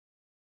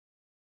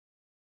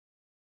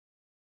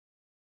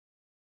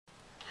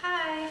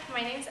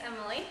my name's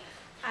Emily.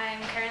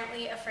 I'm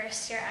currently a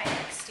first-year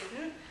Idec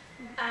student,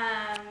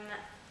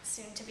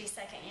 soon to be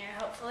second year,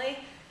 hopefully.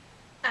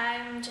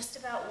 I'm just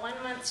about 1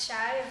 month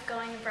shy of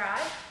going abroad.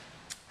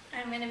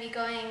 I'm going to be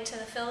going to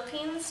the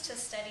Philippines to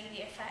study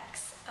the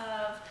effects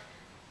of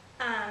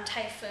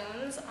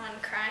typhoons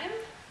on crime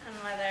and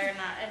whether or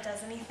not it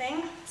does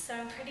anything. So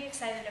I'm pretty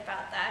excited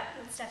about that.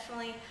 It's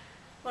definitely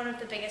one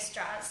of the biggest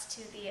draws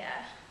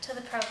to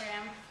the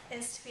program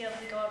is to be able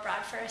to go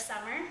abroad for a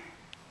summer.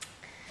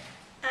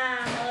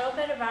 A little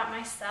bit about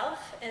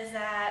myself is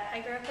that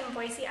I grew up in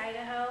Boise,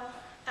 Idaho.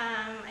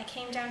 I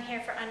came down here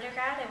for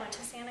undergrad. I went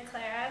to Santa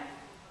Clara,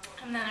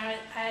 and then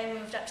I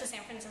moved up to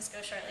San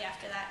Francisco shortly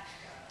after that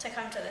to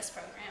come to this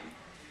program.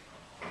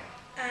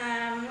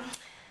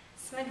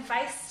 Some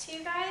advice to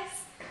you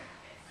guys.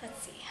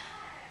 Let's see.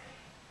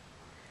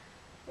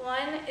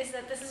 One is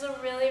that this is a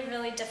really,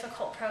 really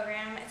difficult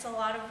program. It's a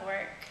lot of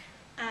work,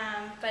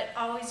 but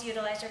always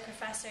utilize your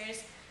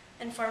professors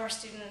and former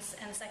students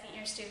and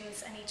second-year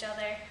students and each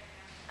other.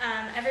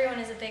 Everyone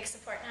is a big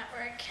support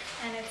network,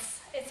 and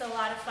it's a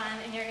lot of fun,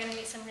 and you're going to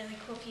meet some really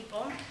cool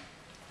people.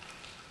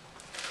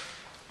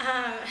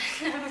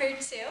 Number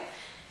two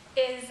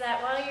is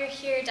that while you're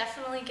here,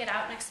 definitely get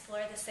out and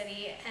explore the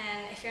city,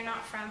 and if you're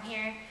not from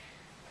here,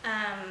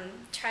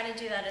 try to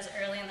do that as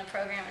early in the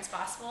program as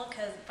possible,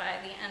 because by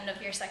the end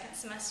of your second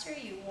semester,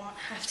 you won't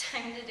have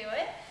time to do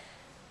it.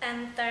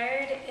 And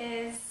third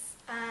is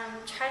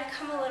try to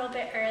come a little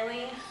bit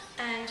early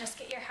and just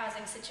get your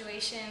housing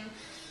situation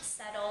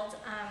settled.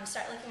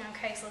 Start looking on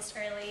Craigslist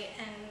early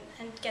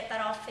and get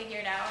that all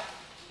figured out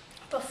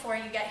before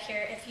you get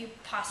here if you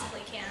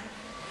possibly can.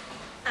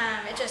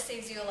 It just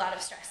saves you a lot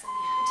of stress in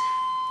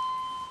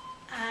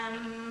the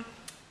end.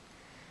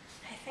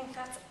 I think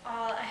that's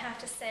all I have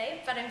to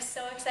say, but I'm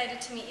so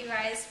excited to meet you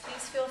guys.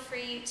 Please feel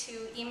free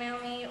to email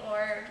me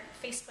or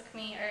Facebook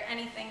me or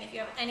anything if you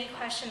have any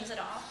questions at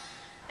all.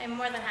 I'm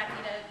more than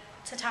happy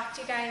to talk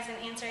to you guys and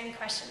answer any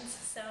questions.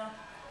 So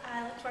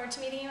I look forward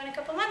to meeting you in a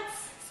couple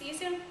months. See you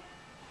soon.